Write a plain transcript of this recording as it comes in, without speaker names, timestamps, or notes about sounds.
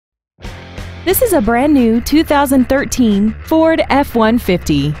This is a brand new 2013 Ford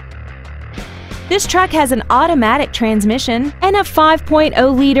F-150. This truck has an automatic transmission and a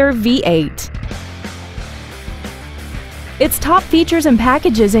 5.0-liter V8. Its top features and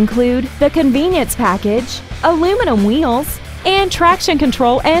packages include the convenience package, aluminum wheels, and traction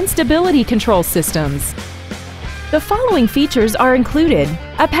control and stability control systems. The following features are included: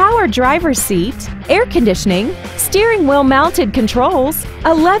 a power driver's seat, air conditioning, steering wheel mounted controls,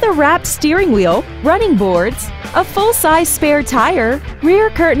 a leather-wrapped steering wheel, running boards, a full-size spare tire, rear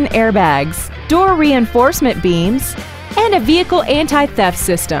curtain airbags, door reinforcement beams, and a vehicle anti-theft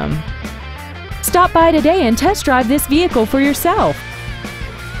system. Stop by today and test drive this vehicle for yourself.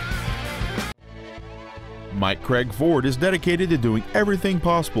 MikeCraigFord is dedicated to doing everything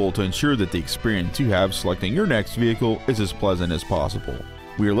possible to ensure that the experience you have selecting your next vehicle is as pleasant as possible.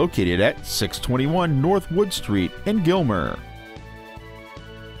 We are located at 621 North Wood Street in Gilmer.